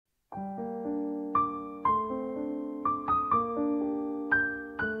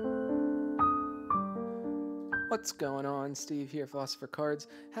What's going on? Steve here, Philosopher Cards.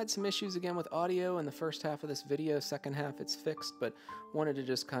 Had some issues again with audio in the first half of this video. Second half it's fixed, but wanted to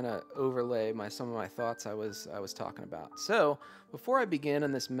just kind of overlay some of my thoughts I was talking about. So before I begin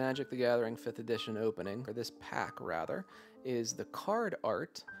on this Magic the Gathering 5th edition opening, or this pack rather, is the card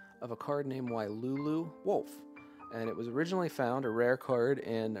art of a card named Wailulu Wolf. And it was originally found, a rare card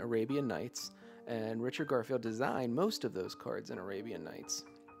in Arabian Nights, and Richard Garfield designed most of those cards in Arabian Nights.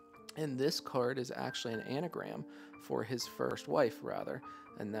 And this card is actually an anagram for his first wife, rather,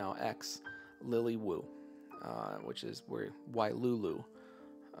 and now ex, Lily Wu, which is where Wailulu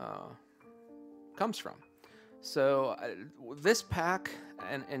comes from. So this pack,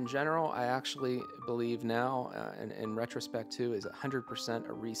 and in general, I actually believe now, and in retrospect too, is 100%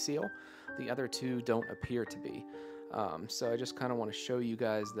 a reseal. The other two don't appear to be. So I just kind of want to show you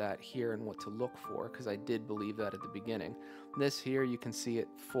guys that here and what to look for, because I did believe that at the beginning. This here, you can see it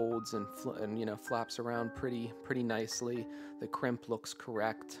folds and flaps around pretty nicely. The crimp looks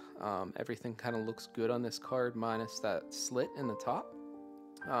correct. Everything kind of looks good on this card, minus that slit in the top.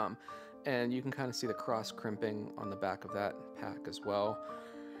 And you can kind of see the cross crimping on the back of that pack as well.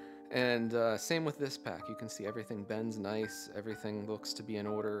 And same with this pack. You can see everything bends nice. Everything looks to be in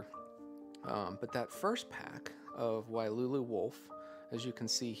order. But that first pack of Wailulu Wolf, as you can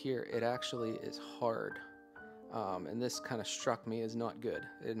see here, it actually is hard. And this kind of struck me as not good.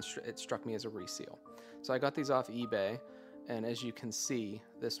 It struck me as a reseal. So I got these off eBay, and as you can see,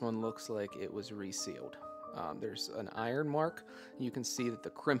 this one looks like it was resealed. There's an iron mark. You can see that the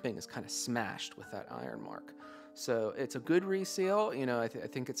crimping is kind of smashed with that iron mark. So it's a good reseal. You know, I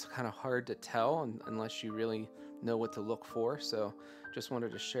think it's kind of hard to tell unless you really know what to look for. So just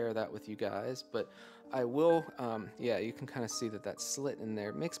wanted to share that with you guys. But I will, yeah, you can kind of see that slit in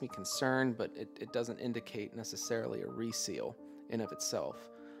there. It makes me concerned, but it doesn't indicate necessarily a reseal in of itself.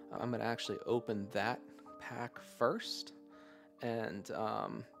 I'm going to actually open that pack first. And,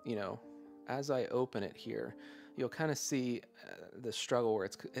 you know, as I open it here, you'll kind of see the struggle where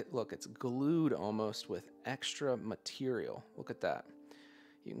look, it's glued almost with extra material. Look at that.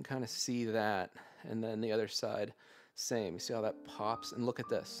 You can kind of see that. And then the other side, same. You see how that pops? And look at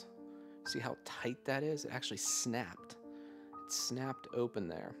this. See how tight that is? It actually snapped. It snapped open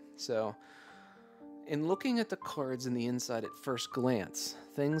there. So in looking at the cards in the inside at first glance,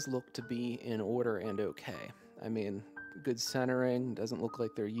 things look to be in order and okay. I mean, good centering, doesn't look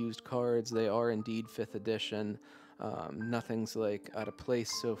like they're used cards. They are indeed 5th edition. Nothing's like out of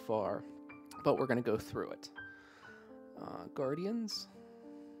place so far, but we're going to go through it. Guardians,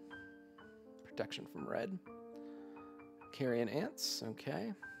 protection from red, carrion ants,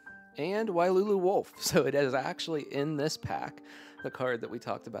 okay, and Wailulu Wolf. So it is actually in this pack, the card that we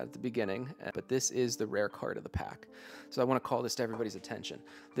talked about at the beginning, but this is the rare card of the pack. So I want to call this to everybody's attention.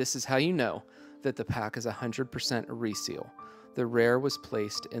 This is how you know that the pack is 100% a reseal. The rare was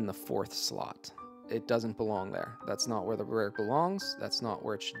placed in the 4th slot. It doesn't belong there. That's not where the rare belongs. That's not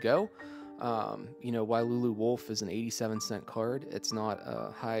where it should go. You know, Wailulu Wolf is an 87-cent card. It's not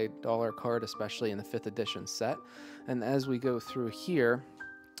a high dollar card, especially in the 5th edition set. And as we go through here,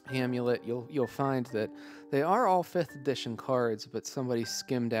 Amulet, you'll find that they are all 5th edition cards, but somebody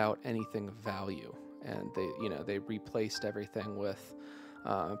skimmed out anything of value, and they replaced everything with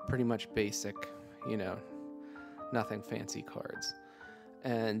pretty much basic, nothing fancy cards.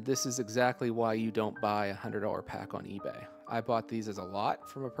 And this is exactly why you don't buy a $100 pack on eBay. I bought these as a lot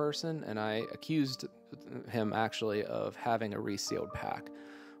from a person, and I accused him actually of having a resealed pack,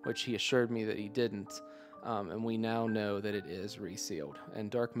 which he assured me that he didn't. And we now know that it is resealed.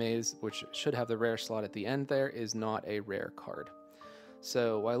 And Dark Maze, which should have the rare slot at the end there, is not a rare card.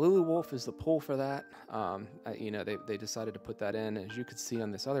 So Wailulu Wolf is the pull for that. They decided to put that in. As you could see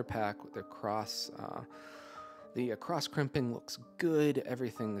on this other pack, the cross crimping looks good.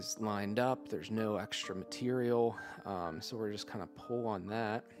 Everything is lined up. There's no extra material. So we're just kind of pull on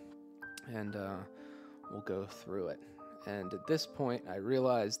that, and we'll go through it. And at this point, I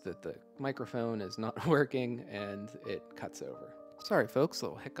realized that the microphone is not working, and it cuts over. Sorry, folks, a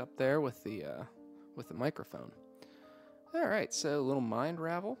little hiccup there with the microphone. All right, so a little Mind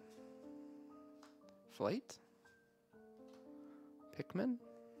Ravel, Flight, Pikmin,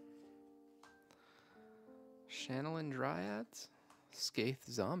 Channeling Dryads, Scathed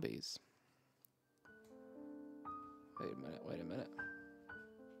Zombies. Wait a minute.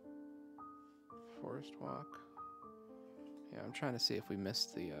 Forest Walk. Yeah, I'm trying to see if we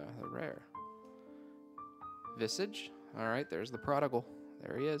missed the rare. Visage. All right, there's the Prodigal.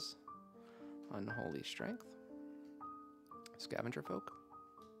 There he is. Unholy Strength. Scavenger Folk.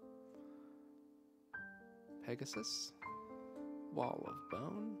 Pegasus. Wall of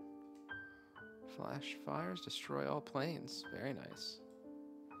Bone. Flash fires, destroy all planes. Very nice.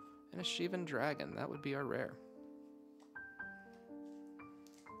 And a Shivan Dragon. That would be our rare.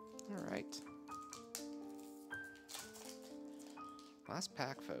 Alright. Last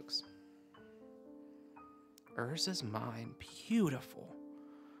pack, folks. Urza's Mine. Beautiful.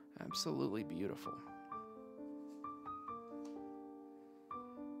 Absolutely beautiful.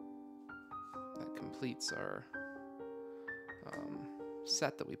 That completes our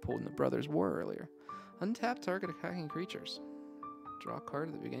set that we pulled in the Brothers War earlier. Untap target attacking creatures. Draw a card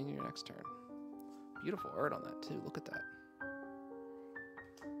at the beginning of your next turn. Beautiful art on that too. Look at that.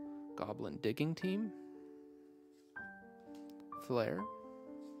 Goblin Digging Team. Flare.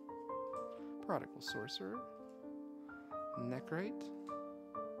 Prodigal Sorcerer. Necrate.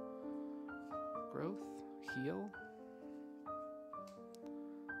 Growth. Heal.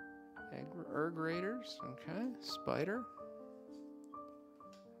 Erg Raiders. Okay. Spider.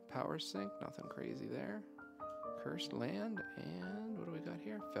 Power Sink. Nothing crazy there. Cursed Land. And what do we got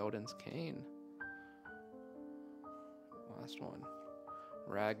here? Felden's Cane. Last one.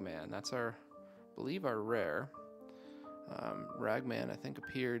 Ragman. That's our, I believe, our rare. Ragman, I think,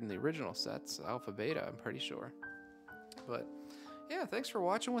 appeared in the original sets, Alpha Beta, I'm pretty sure. But yeah, thanks for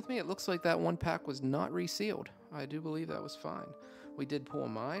watching with me. It looks like that one pack was not resealed. I do believe that was fine. We did pull a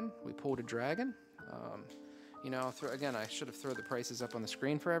mine. We pulled a dragon. You know, again, I should have thrown the prices up on the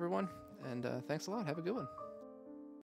screen for everyone. And thanks a lot. Have a good one.